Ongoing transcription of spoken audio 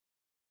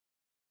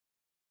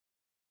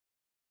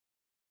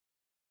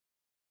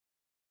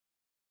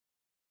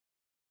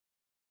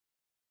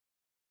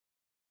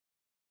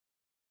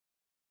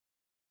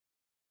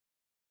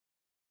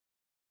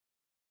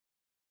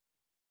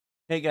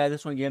Hey guys,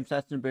 this one Game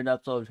Assassin brand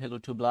episode of Halo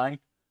 2 Blind.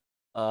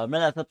 In the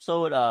last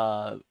episode,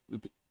 we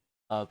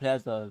played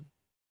as the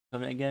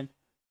Covenant again,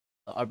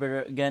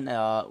 Arbiter again.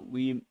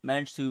 We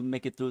managed to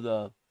make it through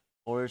the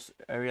forest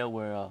area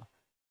where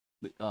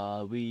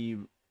we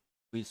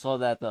we saw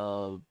that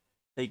the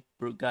fake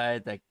brute guy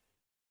that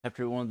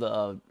captured one of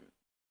the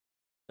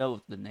that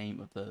was the name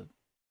of the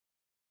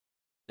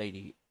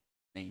lady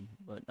name,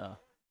 but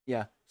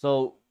yeah.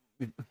 So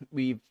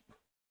we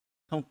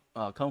come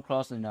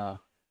across and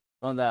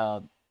found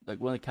that like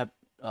one of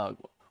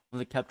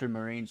the captured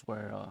Marines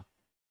were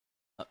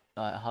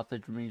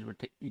hostage Marines were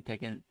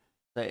taken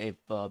to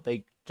a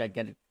big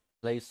gigantic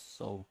place.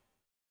 So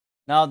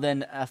now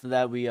then after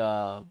that we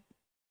comes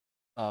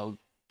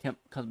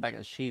back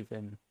as chief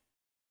and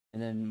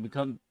then we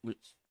found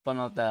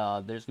out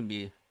that there's gonna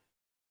be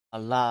a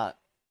lot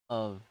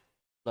of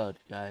blood,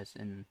 guys,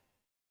 and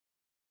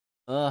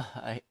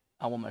I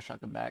want my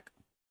shotgun back.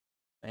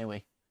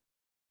 Anyway,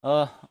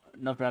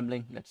 enough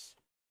rambling. Let's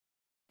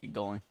keep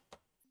going.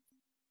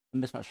 I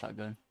miss my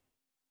shotgun.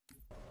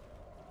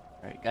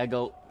 Alright, gotta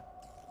go.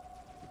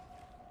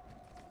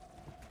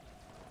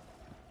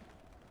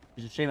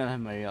 It's a shame I don't have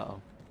my Flood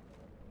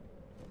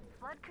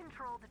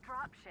controlled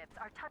dropships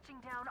are touching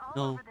down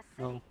all over the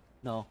city.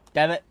 No.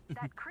 Damn it.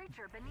 That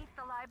creature beneath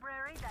the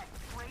library, that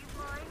grave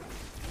line,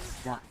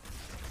 What?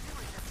 it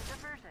was just a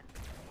diversion.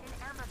 In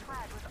amber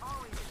clad was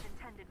always its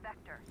intended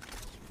vector.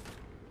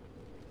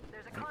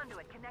 There's a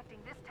conduit connecting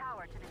this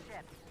tower to the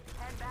ship.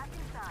 Head back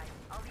inside.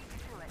 I'll lead you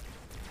to it.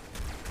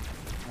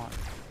 What?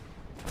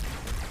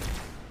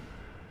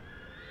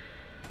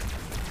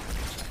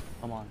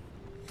 Come on.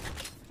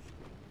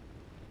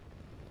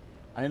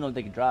 I didn't know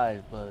they could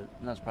drive, but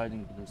not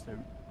surprising because there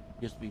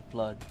used to be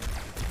flood.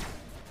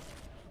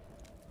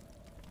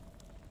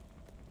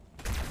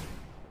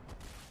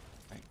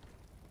 Right.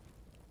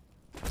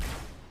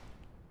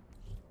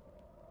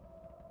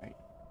 Right.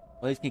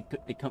 Well, at least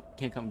they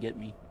can't come get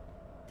me.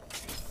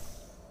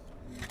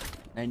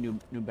 I knew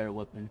better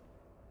weapon.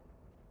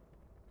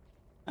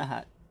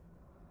 Haha.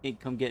 Can't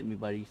come get me,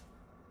 buddies.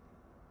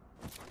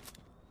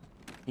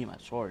 Need my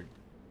sword.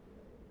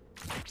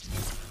 I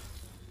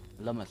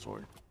love my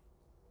sword.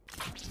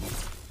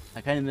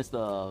 I kind of miss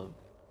the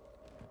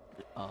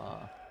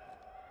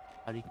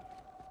Howdy.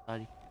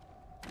 Right.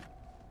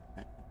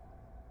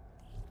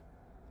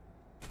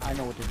 I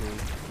know what to do.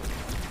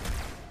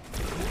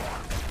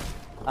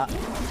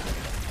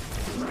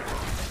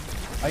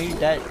 Are you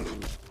dead?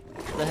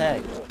 What the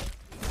heck?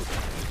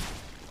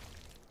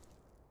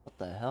 What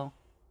the hell?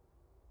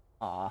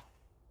 Aw.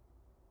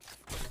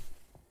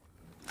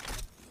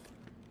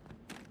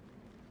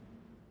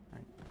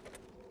 Right.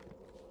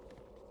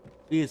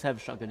 Please have a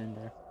shotgun in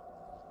there.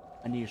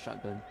 I need a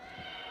shotgun.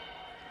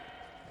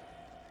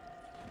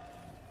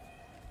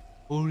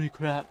 Holy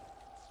crap.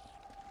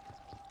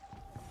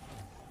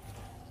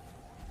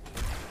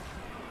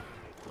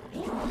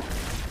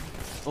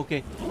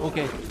 Okay.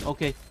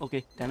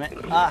 Damn it.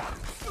 Ah!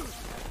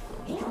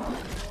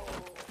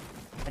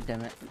 God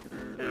damn it.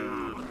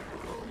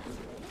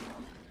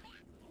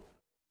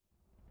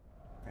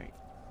 Right.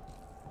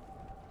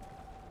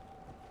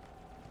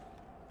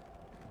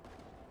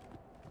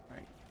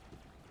 Right.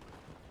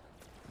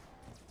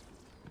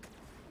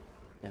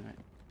 Damn it.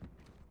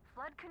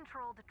 Flood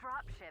controlled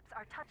dropships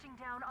are touching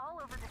down all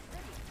over the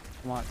city.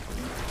 Come on.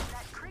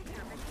 That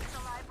creature beneath the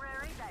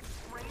library, that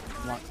grave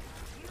Come line,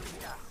 on.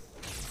 used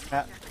us.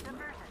 Crap. Just a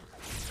diversion.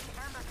 In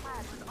amber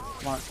clad was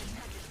always Come on. its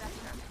intended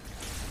vector.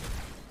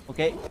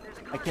 Okay. There's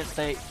a I can't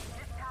stay. connecting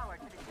this tower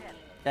to the ship.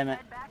 Damn it.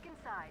 Head back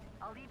inside.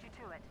 I'll lead you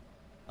to it.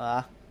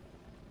 Ah.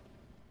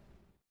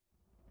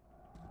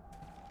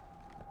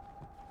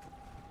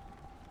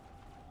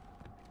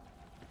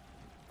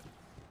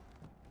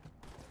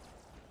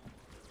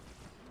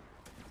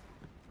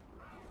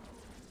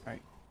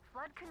 Alright.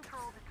 Flood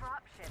controlled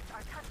dropships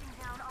are touching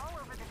down all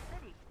over the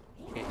city.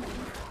 Okay.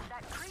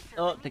 That creature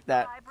Oh, beneath take the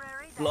that.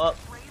 library, Blow that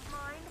up. grave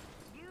line,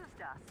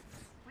 used us.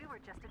 We were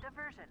just a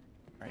diversion.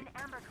 Right. In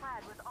amber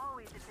clad was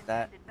always its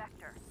That. intended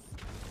vector.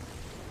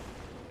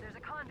 There's a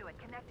conduit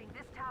connecting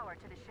this tower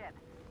to the ship.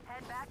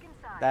 Head back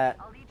inside. That.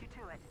 I'll lead you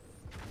to it.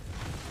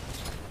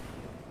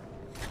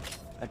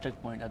 A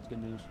checkpoint, that's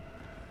good news.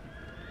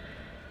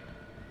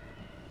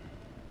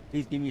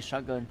 Please give me a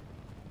shotgun.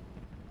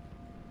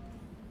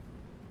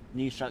 I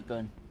need a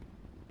shotgun.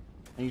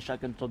 I need a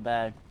shotgun so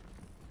bad.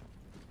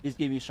 Please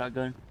give me a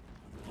shotgun.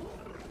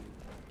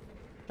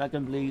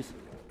 Shotgun, please.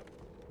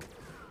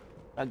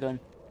 Shotgun.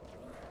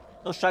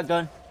 No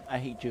shotgun. I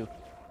hate you.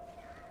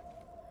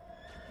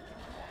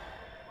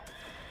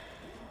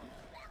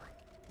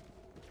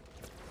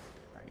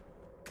 Right.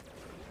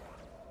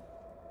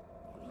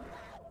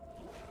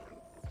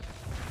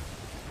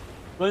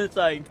 Go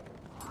inside.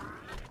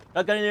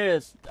 Shotgun it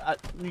is. I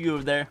knew you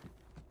were there.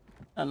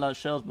 Not a lot of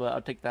shells, but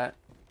I'll take that.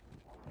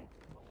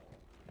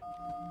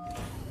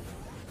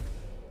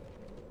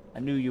 I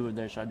knew you were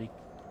there, Shadi.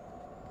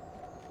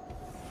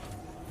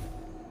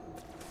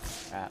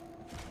 Crap.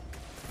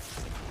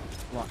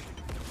 Come on.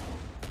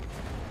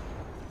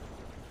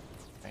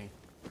 Okay.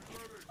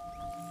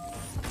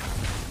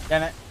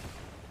 Damn it.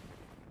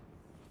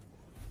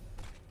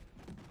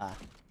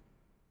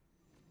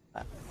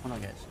 Hold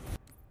on, guys.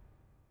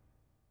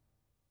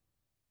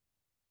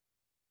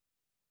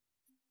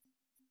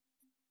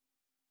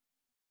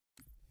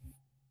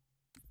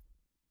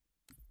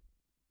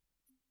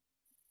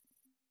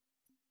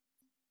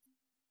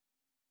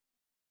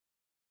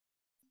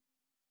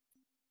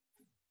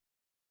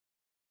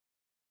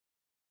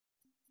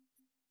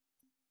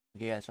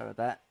 Okay, guys, sorry about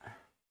that.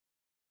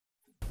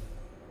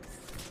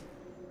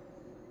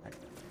 Right.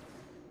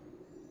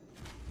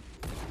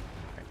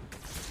 Right.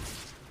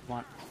 Come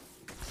on.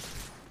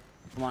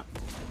 Come on.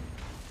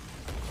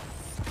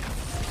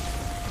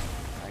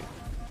 Right.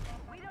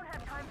 We don't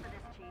have time for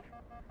this, Chief.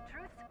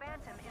 Truth's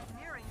Phantom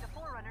is nearing the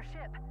Forerunner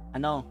ship. I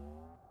know.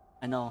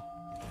 I know.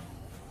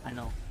 I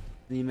know.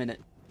 Give me a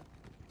minute.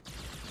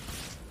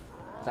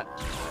 That...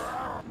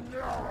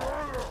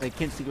 I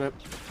can't see right.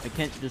 I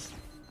can't just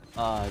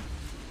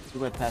see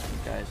right past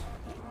these guys.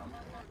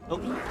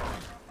 Nope.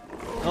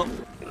 Nope.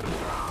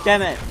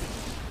 Damn it!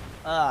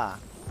 Ah.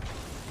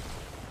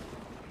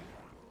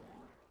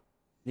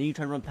 Then you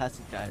try to run past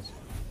these guys.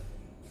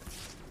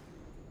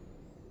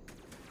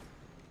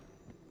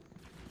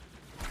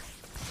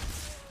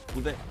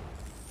 Move it.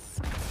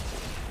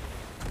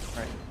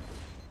 Alright.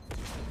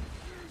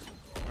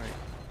 Alright.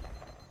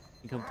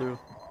 You come through.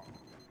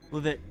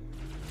 Move it.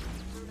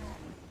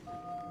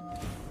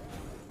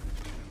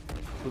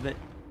 Move it.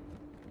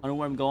 I don't know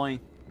where I'm going.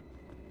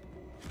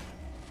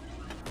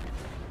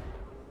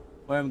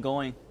 Where I'm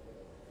going.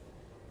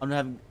 I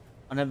don't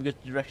have a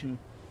good direction.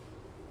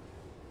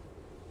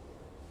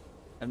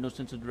 I have no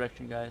sense of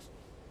direction, guys.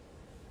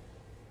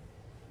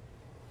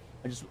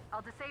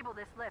 I'll disable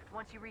this lift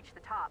once you reach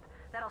the top.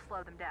 That'll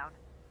slow them down.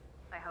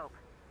 I hope.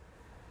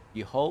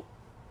 You hope?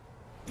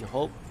 You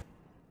hope?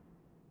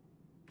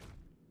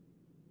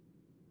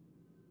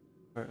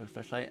 For a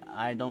flashlight?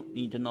 I don't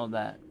need to know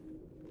that.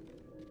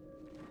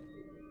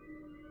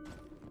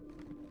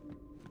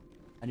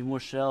 I need more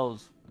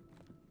shells.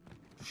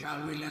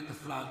 Shall we let the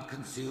flood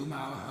consume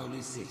our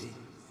holy city?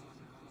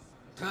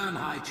 Turn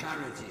high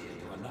charity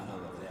into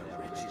another of their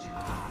wretched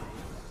hives.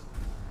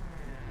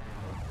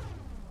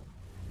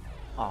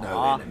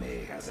 No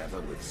enemy has ever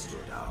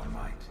withstood our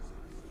might.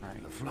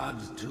 Right. The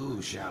flood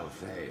too shall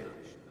fail.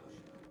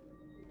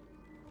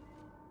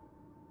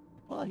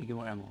 Well, you get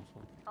more ammo.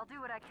 So. I'll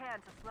do what I can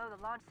to slow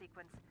the launch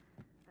sequence.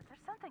 But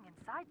there's something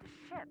inside the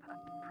ship,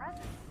 a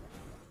presence,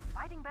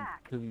 fighting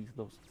back.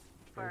 Those.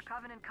 For a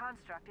Covenant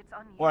construct, it's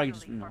Or I can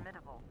just, unusually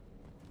formidable.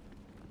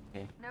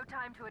 Okay. No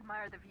time to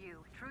admire the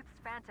view. Truth's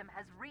Phantom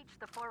has reached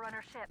the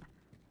Forerunner ship.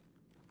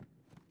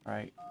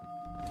 Alright.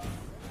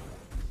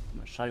 I'm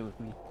gonna shot you with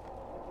me.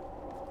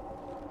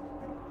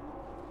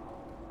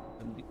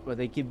 Where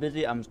they keep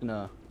busy, I'm just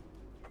gonna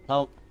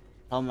plow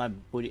my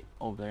booty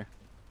over there.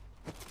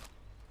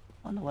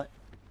 Oh, you know what?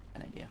 I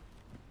got an idea.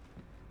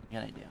 I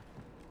got an idea.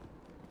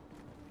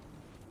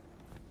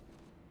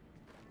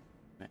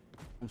 Right.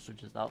 I'm gonna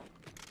switch this out.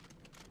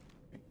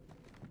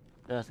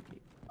 That's the key.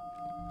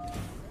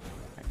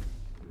 Right.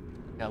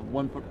 Got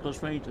one for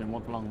close range and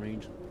one for long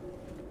range.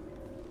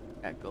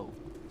 Gotta go.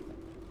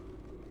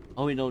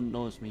 Oh, he don't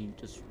notice me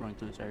just running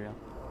through this area.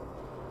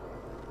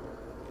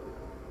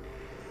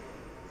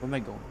 Where am I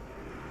going?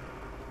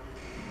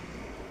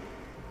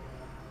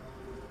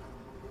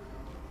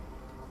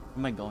 Where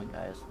am I going,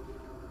 guys?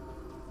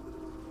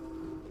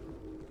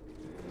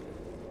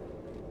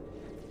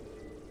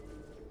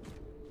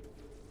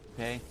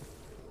 Okay.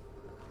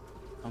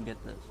 I don't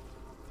get this.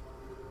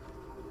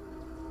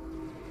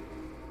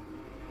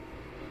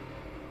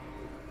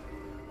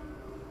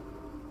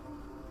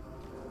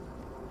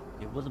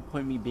 What's the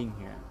point of me being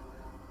here?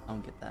 I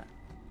don't get that.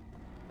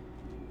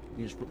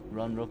 You just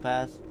run real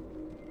fast.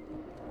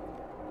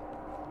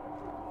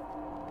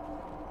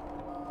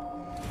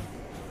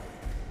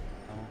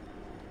 Oh.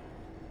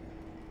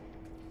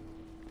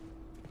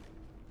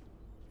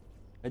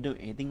 Did I do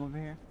anything over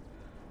here?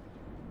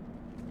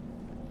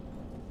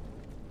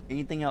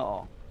 Anything at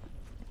all?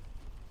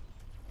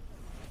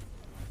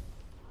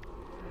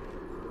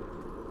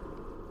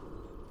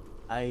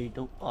 I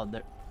don't. Oh,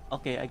 there.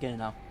 Okay, I get it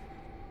now.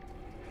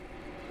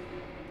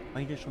 Why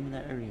you just show me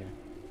that area?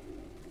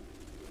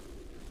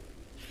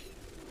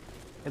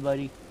 Hey,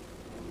 buddy.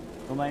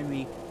 Don't mind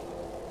me.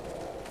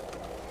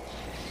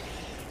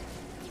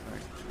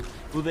 Alright.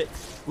 Move it.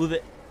 Move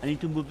it. I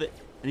need to move it.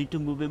 I need to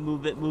move it.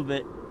 Move it. Move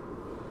it.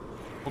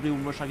 Hopefully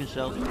one more shotgun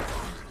shells.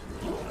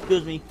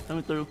 Excuse me.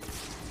 Coming through.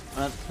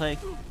 I have to play.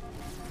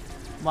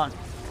 Come on.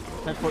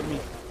 Transport me.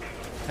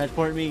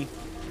 Transport me.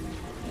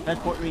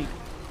 Transport me.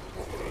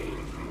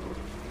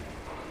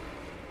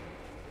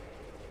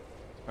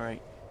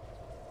 Alright.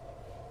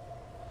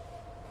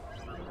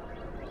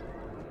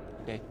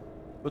 Okay.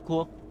 We're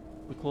cool.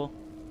 We're cool.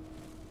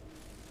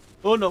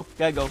 Oh no!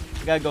 Gotta go.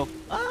 Gotta go.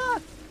 Ah!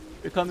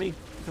 They're coming.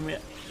 Come here.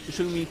 They're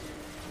shooting me.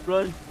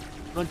 Run.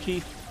 Run,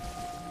 Chief.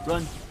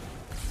 Run.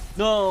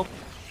 No!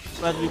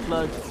 Rather be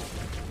flood.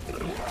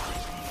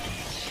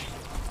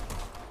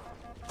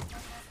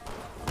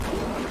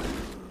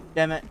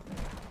 Damn it.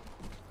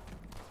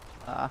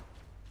 Ah.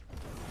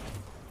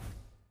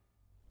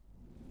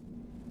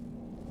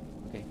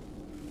 Okay.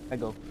 I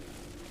go.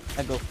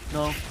 I go.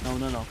 No, no,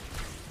 no, no.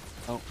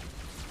 No.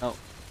 No.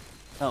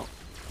 No.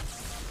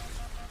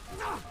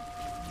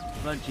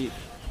 Run, Chief.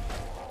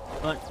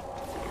 Run.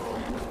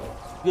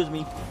 Excuse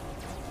me.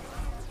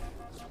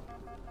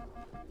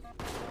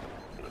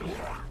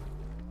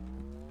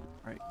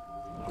 Alright.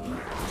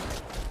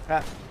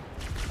 Crap.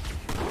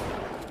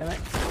 Damn it.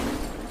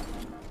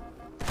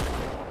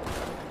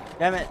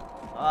 Damn it.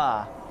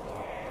 Ah.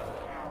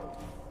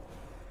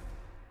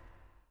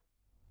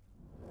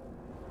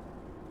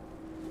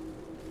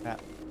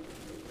 Crap.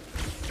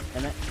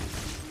 Damn it.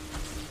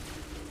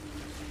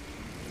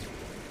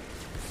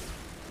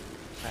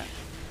 Crap.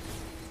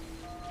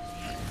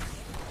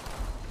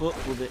 Oh,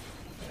 move it.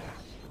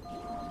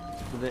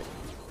 Move it.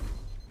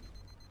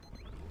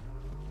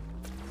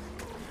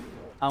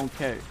 I don't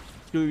care.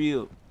 Screw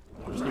you.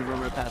 I'm just gonna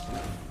run right past you.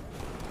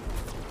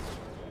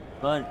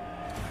 Run.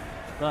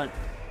 Run.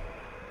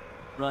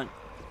 Run.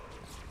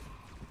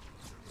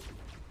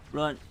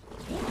 Run.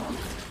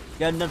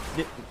 Got enough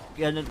to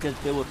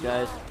deal with,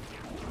 guys.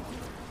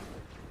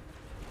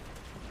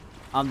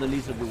 I'm the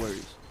least of your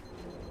worries.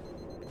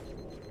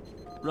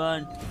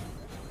 Run.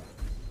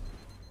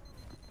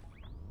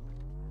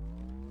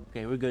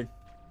 Okay, we're good.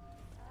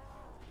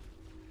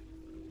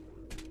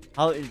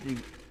 How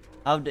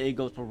did it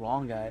go so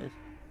wrong, guys?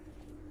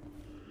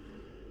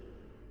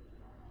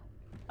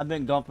 I've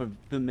been gone for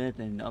 2 minutes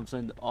and I'm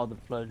seeing all the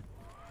flood.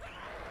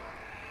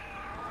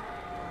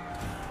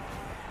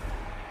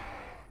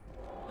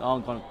 Oh,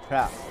 I'm gonna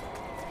crap.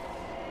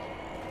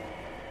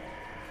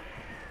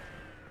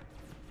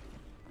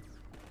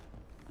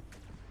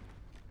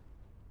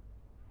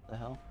 The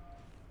hell?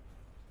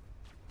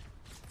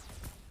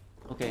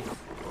 Okay.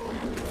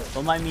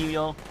 Don't mind me,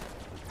 yo.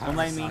 Don't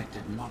mind me. Parasite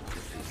did not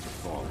defeat the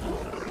Fallen.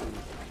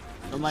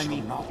 Don't mind me.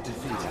 Shall not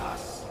defeat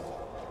us.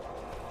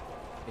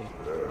 Okay.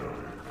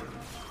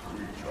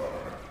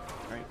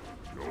 Alright.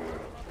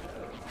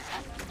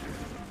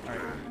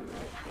 Alright.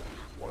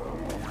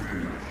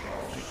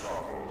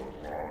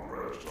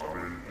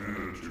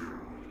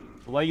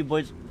 Why are you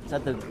boys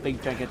at the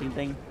big gigantic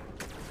thing?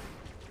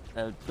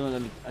 I'd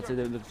say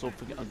they look so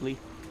freaking ugly.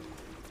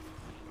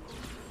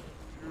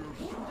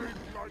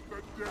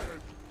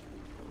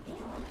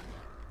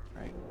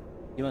 Alright.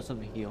 Give us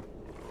something to heal.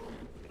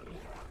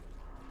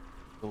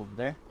 Go over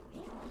there.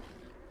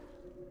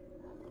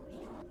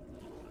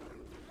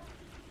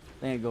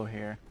 I think I go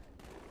here,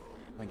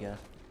 I guess.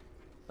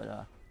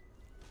 But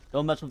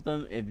don't mess with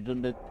them if you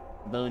don't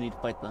really need to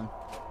fight them.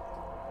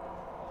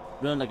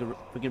 Run like a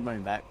freaking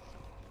running back.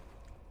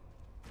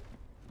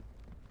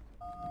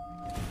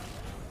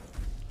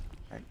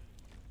 Alright.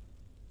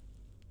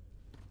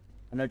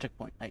 Another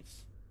checkpoint,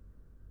 nice.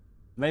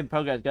 Made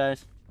progress,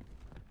 guys.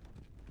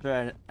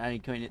 Sure, I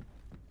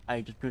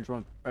just pretty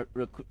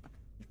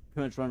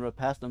much run right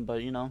past them,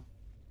 but you know,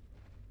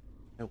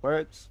 it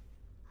works.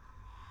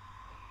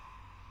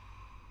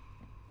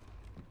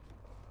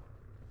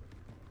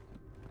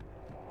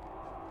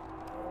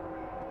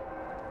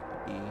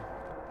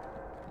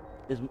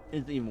 Is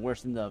even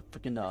worse than the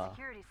freaking The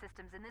security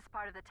systems in this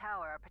part of the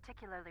tower are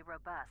particularly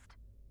robust.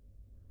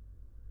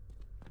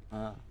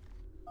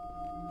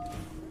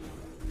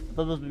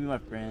 they're supposed to be my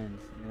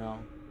friends, you know.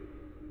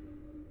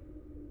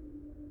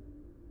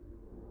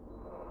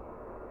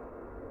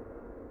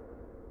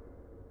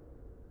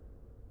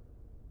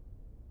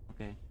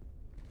 Okay.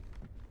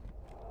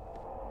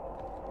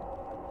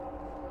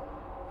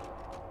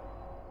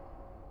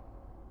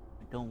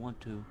 I don't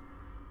want to.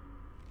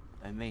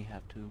 I may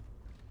have to.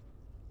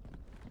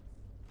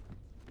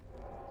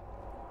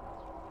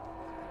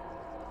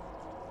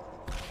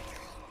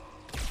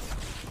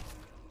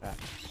 Crap.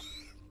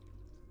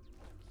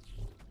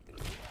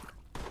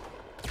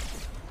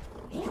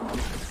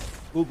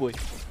 Oh boy.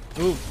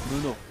 Oh, no,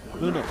 no,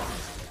 no, no.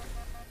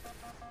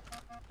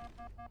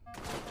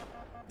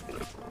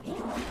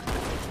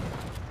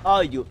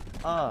 Oh, you.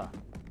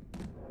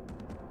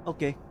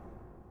 Okay.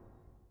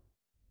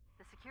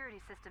 The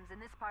security systems in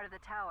this part of the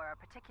tower are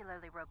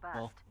particularly robust.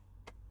 Well,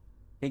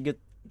 can get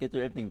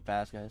through everything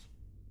fast, guys.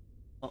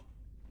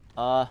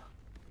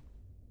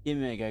 Give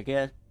me a minute,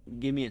 guys.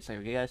 Give me a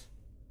second, okay, guys.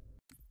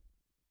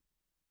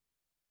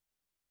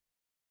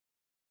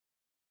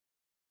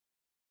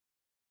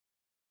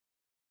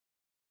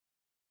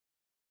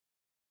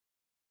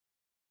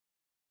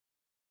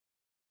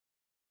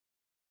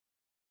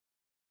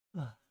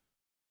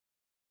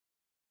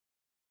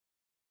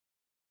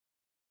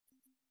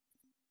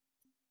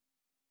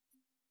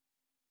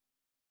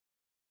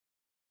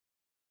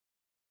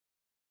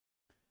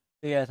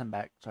 Hey guys, I'm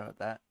back. Sorry about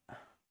that.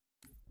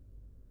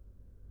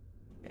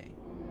 Okay.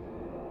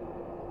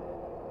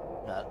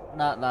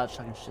 Not a lot of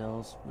shotgun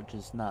shells, which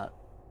is not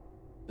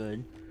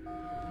good.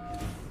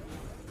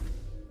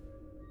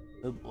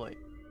 Oh boy.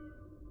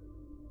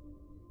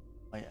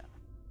 Oh yeah.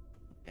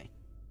 Okay.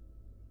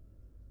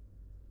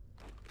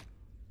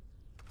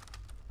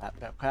 Crap,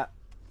 crap, crap.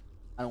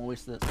 I don't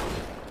waste this.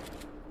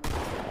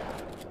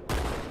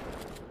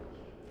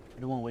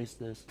 don't want to waste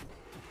this.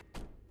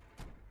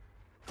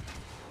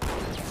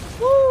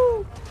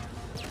 Woo!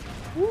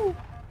 Woo!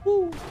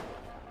 Woo!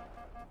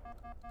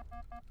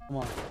 Come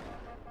on.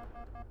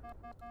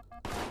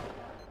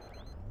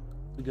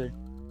 We're good.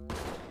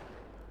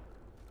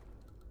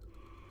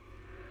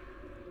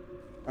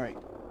 Alright.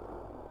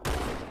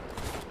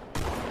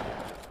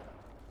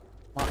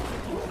 Come on.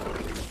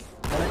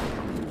 Got it?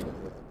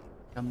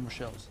 Got more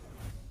shells.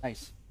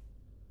 Nice.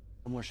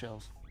 Got more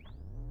shells.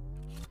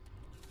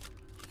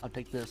 I'll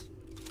take this.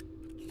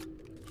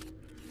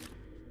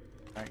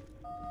 Alright.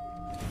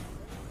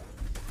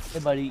 Hey,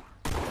 buddy.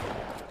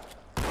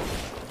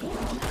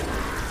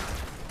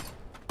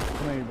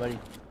 Come here, buddy. I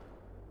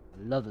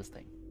love this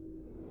thing.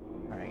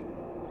 Alright.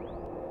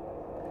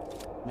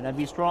 May not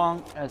be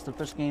strong as the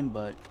first game,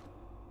 but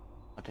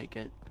I'll take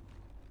it.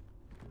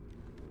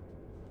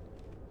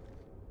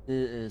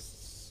 This is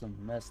some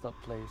messed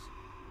up place.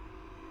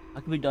 I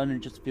could be done in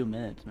just a few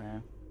minutes,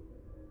 man.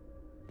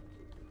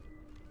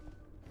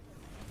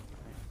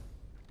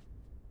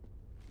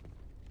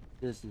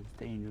 This is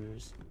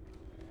dangerous.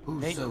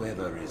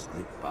 Whosoever is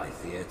gripped by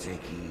fear,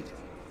 take heed.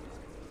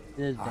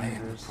 This is I am the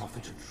dangerous.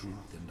 prophet of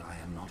truth, and I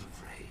am not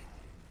afraid.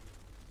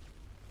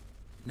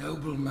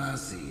 Noble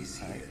mercy is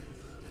here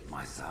at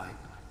my side.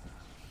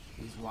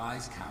 His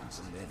wise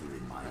counsel ever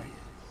in my ears.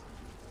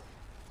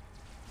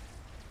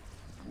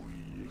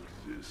 We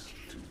exist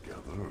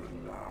together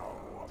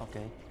now.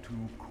 Okay.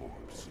 Two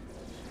corpses in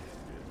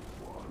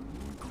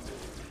one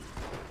grave.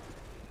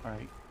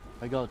 Alright.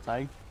 I go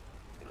outside?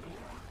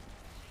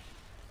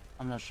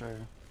 I'm not sure.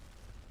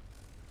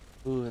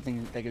 Ooh, I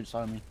think that guy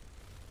saw me.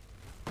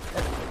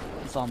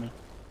 He saw me.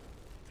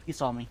 He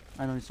saw me.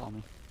 I know he saw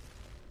me.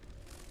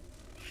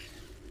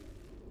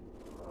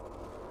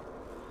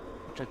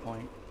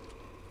 Checkpoint.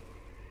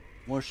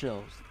 More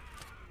shells.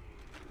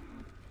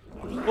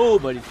 Oh,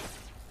 buddy.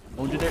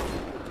 Don't do that.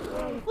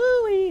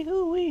 Woo-wee,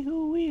 hoo-wee,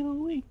 hoo-wee,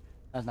 hoo-wee.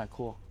 That's not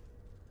cool.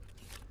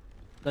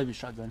 That'd be a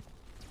shotgun.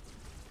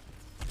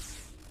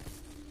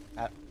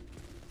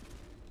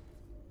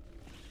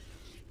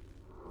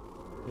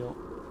 Yo.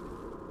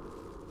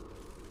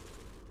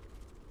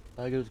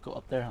 I gotta go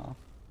up there, huh?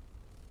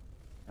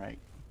 Right.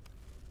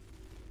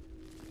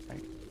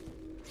 Right.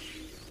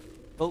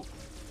 Oh.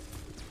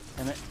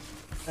 Damn it.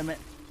 Damn it.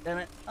 Damn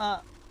it.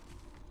 Ah.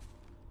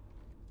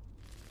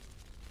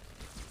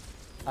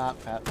 Ah,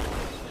 crap. I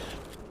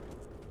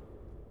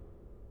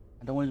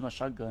don't want to use my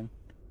shotgun.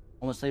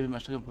 I want to save my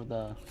shotgun for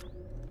the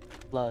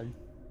blood.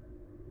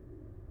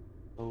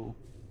 Oh.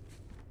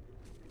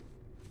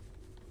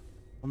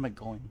 Where am I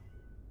going?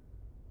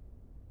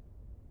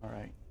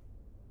 Alright.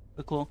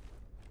 But cool.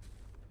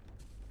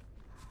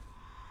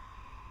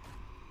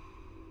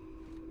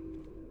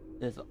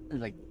 It's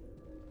like,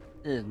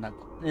 it is not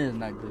good,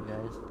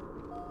 guys.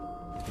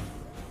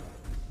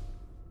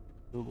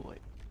 Oh boy.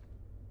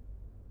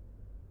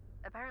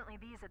 Apparently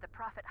these are the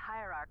Prophet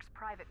Hierarch's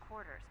private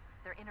quarters,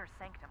 their inner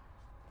sanctum.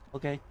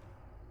 Okay.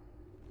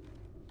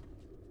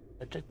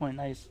 A checkpoint,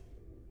 nice.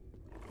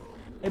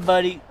 Hey,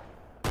 buddy.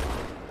 Come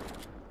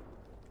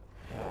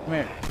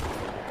here.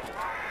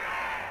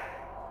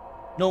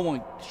 No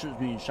one shoots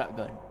me in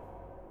shotgun.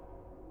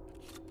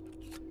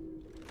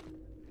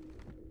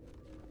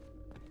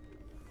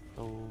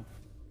 So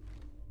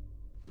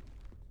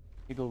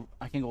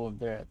I can go over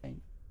there, I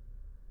think.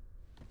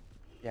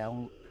 Yeah,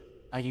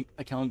 I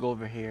can only go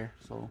over here,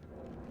 so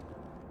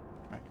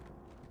right.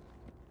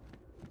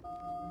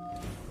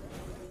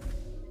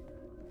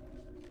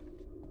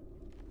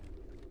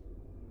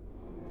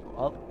 Go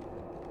up.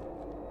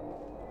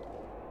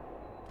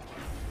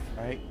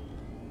 Alright.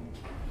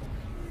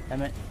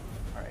 Damn it.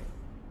 Alright.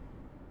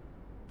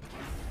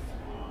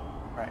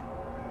 Alright.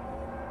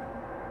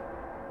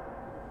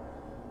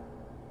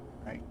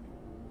 Alright.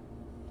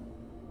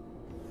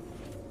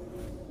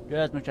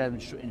 Just make sure I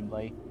haven't shoot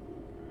anybody.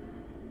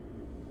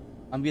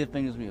 I'm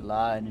getting there's gonna be a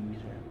lot of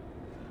enemies here.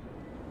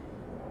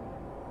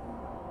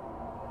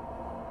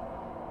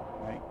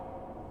 Alright.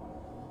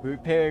 Be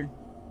prepared.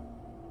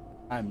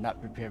 I'm not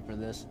prepared for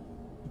this.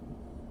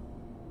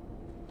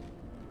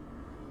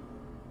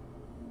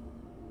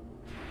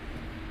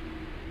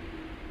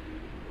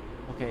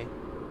 Okay.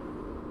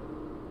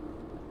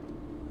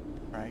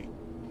 Right.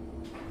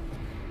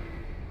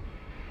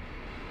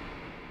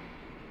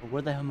 But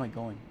where the hell am I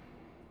going?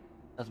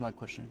 That's my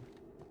question.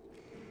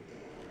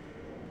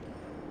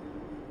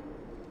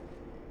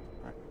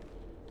 Right.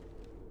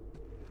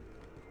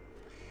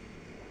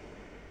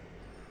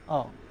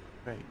 Oh,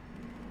 great.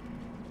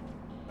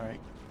 Alright.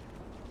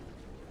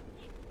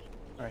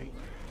 Alright.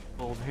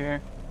 Go over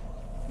here.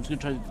 I'm just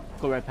gonna try to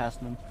go right past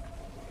them.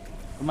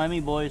 Don't mind me,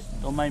 boys.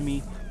 Don't mind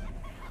me.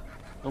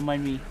 Don't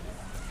mind me.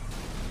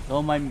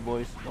 Don't mind me,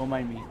 boys. Don't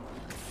mind me.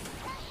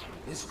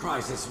 This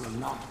crisis will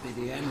not be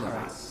the end of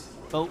us.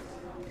 Go.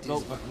 It Go.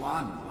 is but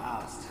one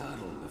last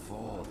hurdle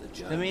before the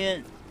Let me journey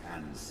in.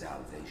 and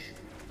salvation.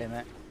 Damn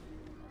it.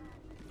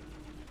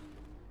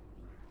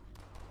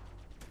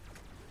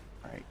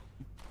 Alright.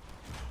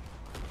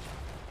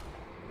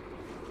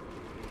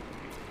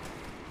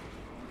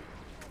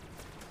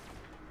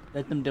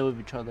 Let them deal with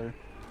each other.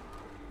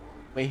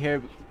 Wait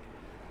here.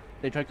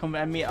 They try to come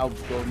at me, I'll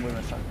go and with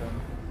my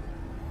shotgun.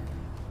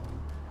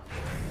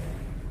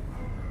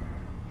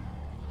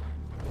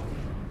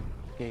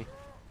 Okay.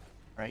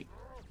 Right.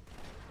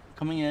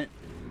 Coming in.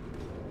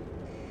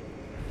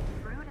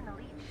 Brood and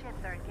elite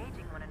ships are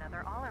engaging one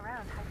another all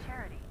around High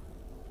Charity.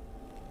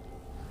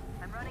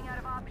 I'm running out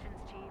of options,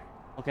 Chief.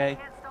 Okay. I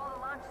can't stall the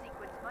launch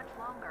sequence much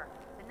longer.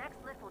 The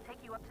next lift will take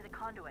you up to the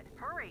conduit.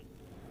 Hurry!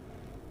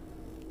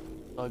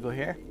 So I go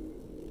here.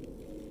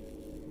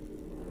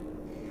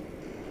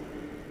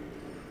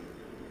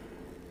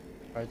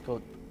 Alright, let's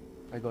go.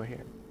 I go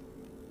here.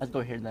 Let's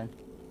go here then.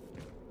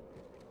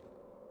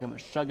 Got my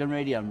shotgun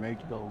ready. I'm ready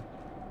to go.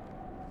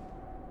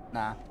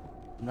 Nah,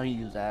 I'm not gonna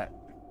use that.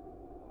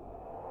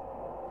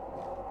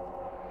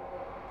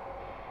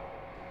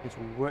 Okay, so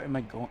where am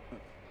I going?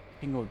 I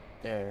can go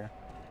there.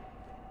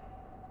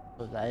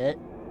 So is that it?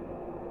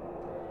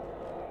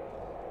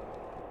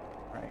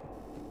 Alright.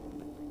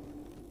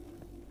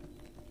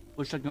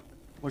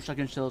 What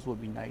shotgun shells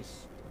would be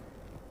nice?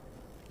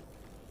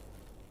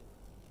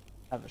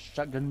 Have a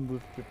shotgun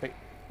with your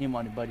name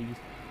on it, buddies.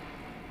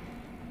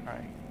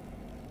 Alright.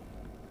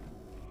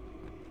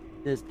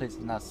 This place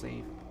is not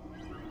safe.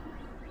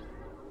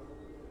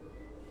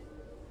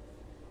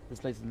 This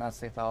place is not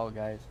safe at all,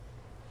 guys.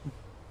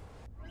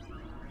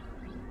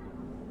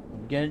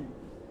 I'm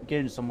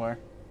getting somewhere.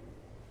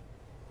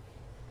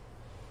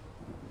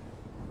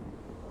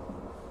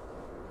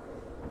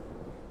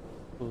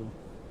 Ooh,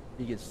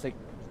 you get sick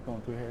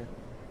going through here.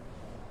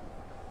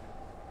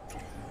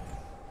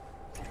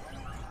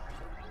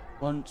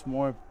 Once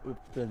more with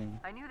filling.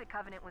 I knew the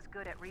Covenant was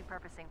good at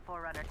repurposing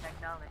Forerunner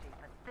technology,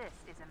 but this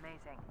is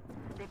amazing.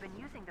 They've been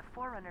using the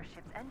Forerunner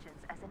ship's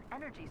engines as an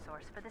energy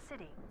source for the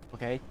city.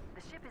 Okay.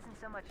 The ship isn't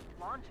so much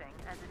launching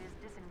as it is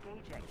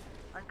disengaging,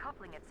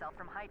 uncoupling itself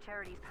from High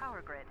Charity's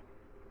power grid.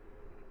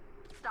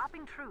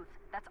 Stopping truth,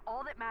 that's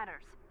all that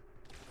matters.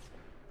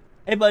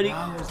 Hey, buddy.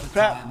 Now is the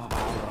Crap. time of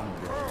our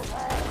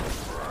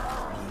unrest.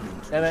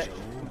 Damn it.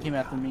 He came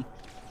after me.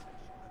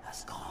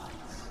 Has gone.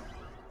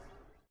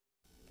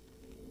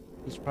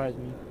 He surprised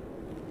me.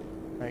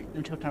 Alright, let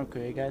me check what time we're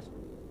creating, guys.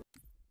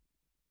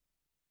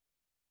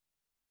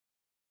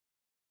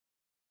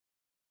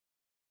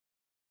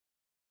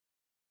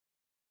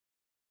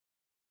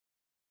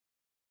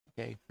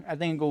 Okay, I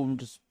think I'll go and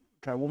just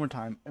try one more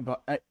time. If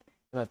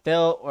I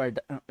fail or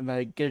if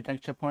I get a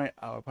next checkpoint,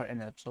 I'll probably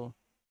end the episode.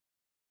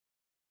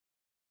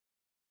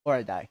 Or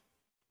I die.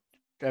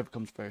 Whichever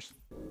comes first.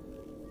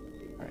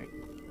 Alright.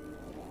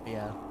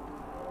 Yeah.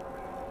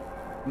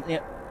 Yeah,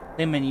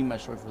 they may need my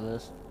sword for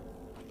this.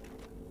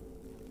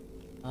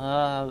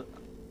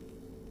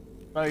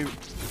 Sorry,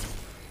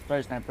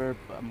 sniper,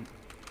 but I'm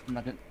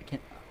not gonna.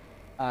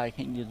 I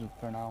can't use it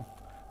for now.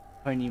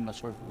 Probably need my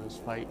sword for this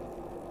fight.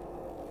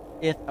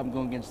 If I'm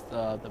going against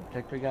the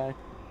protector guy,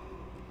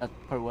 that's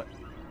probably what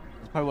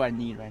I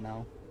need right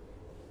now.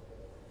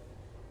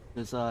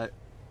 Because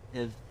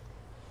if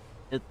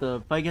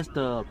the fight against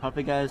the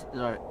prophet guys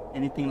are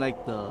anything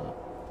like the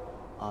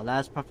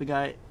last prophet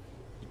guy,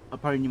 I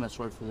probably need my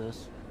sword for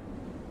this.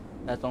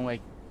 That's the only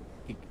way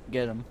I can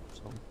get him.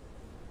 So.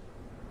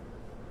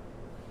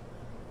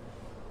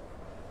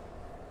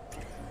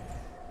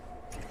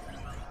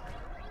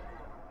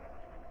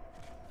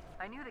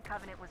 I knew the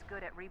Covenant was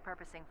good at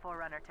repurposing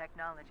Forerunner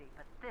technology,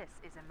 but this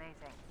is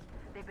amazing.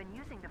 They've been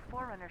using the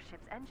Forerunner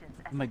ship's engines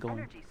as Am I an going?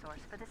 energy source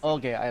for the city.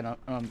 Okay, I know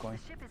I'm going.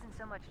 The ship isn't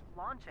so much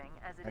launching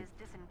as it is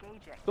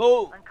disengaging,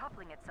 Go!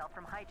 uncoupling itself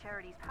from High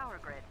Charity's power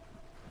grid.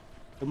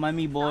 Don't mind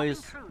me, boys.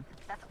 Stopping truth,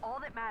 that's all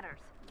that matters.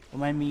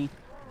 Don't mind me.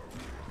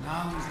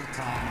 Now is the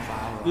time of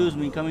our Excuse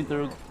me, coming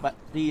through. But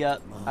the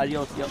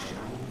adios, yo,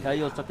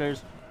 adios,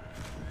 suckers.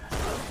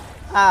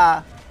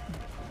 Ah!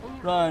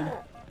 Run,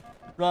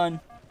 run.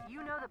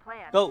 You know the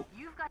plan. Go.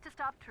 You've got to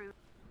stop truth.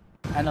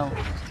 I know.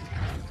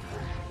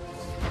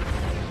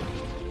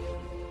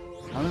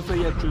 I'm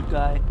afraid you're a truth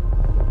guy.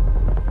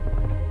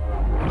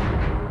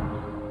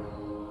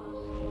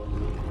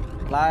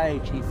 Fly,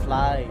 chief,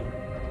 fly.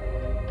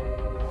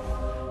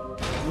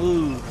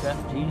 Move,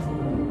 Jeff, chief.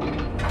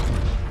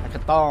 Like a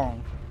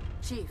thong.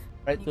 Chief,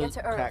 Right when through you get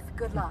to Earth, crack.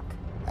 good luck.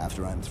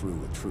 After I'm through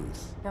with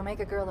truth. Don't make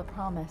a girl a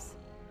promise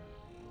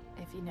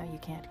if you know you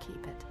can't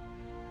keep it.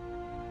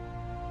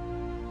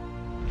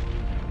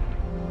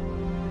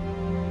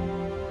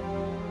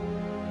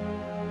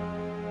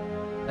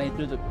 Playing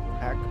through the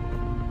crack.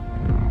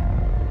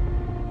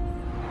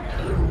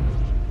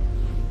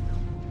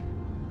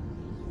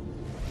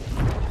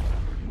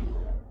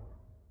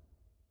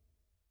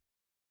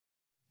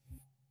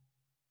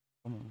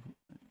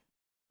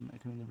 I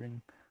can the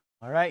ring.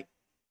 All right.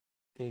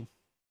 Okay.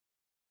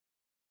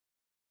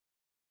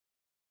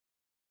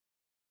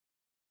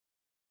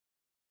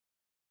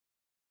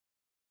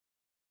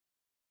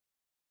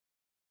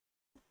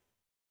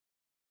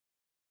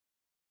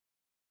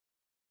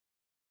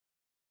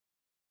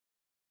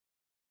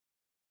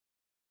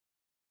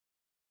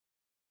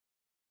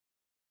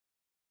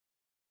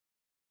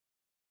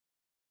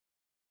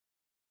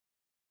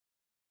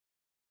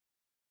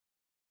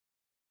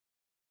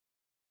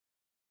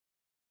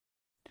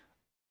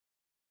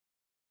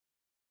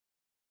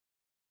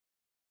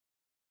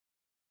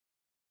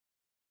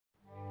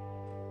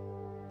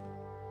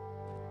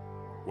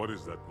 What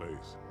is that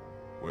place?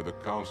 Where the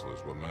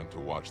counselors were meant to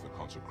watch the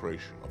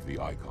consecration of the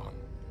Icon.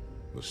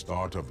 The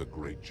start of the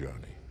Great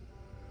Journey.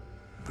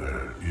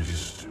 There is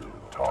still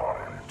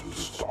time to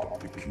stop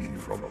the key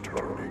from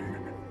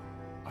turning.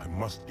 I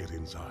must get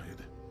inside.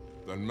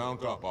 Then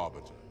mount up,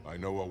 Arbiter. I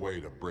know a way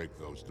to break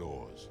those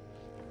doors.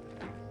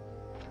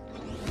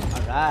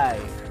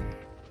 Alright.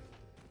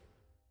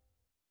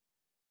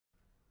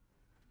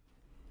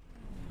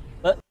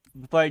 But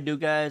before I do,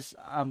 guys,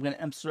 I'm gonna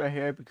end this right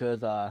here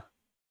because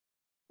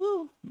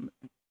woo,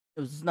 it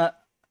was not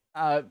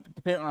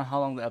depending on how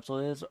long the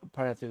episode is, I'll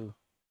probably have to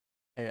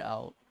edit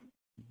out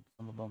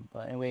some of them.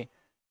 But anyway,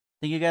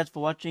 thank you guys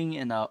for watching,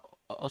 and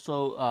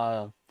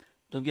also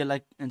don't forget to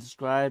like and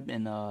subscribe,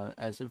 and as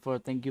I said before,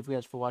 thank you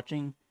guys for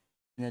watching,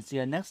 and then see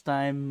you next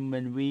time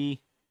when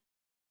we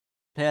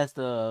play as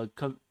the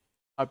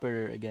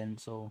operator again.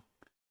 So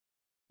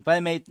if I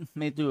made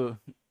do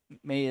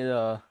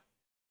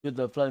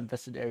the flood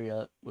infested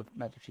area with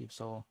Master Chief.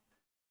 So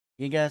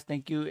okay guys,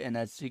 thank you, and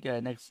I'll see you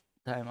guys next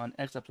time on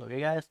next episode.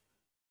 Okay guys,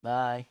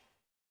 bye.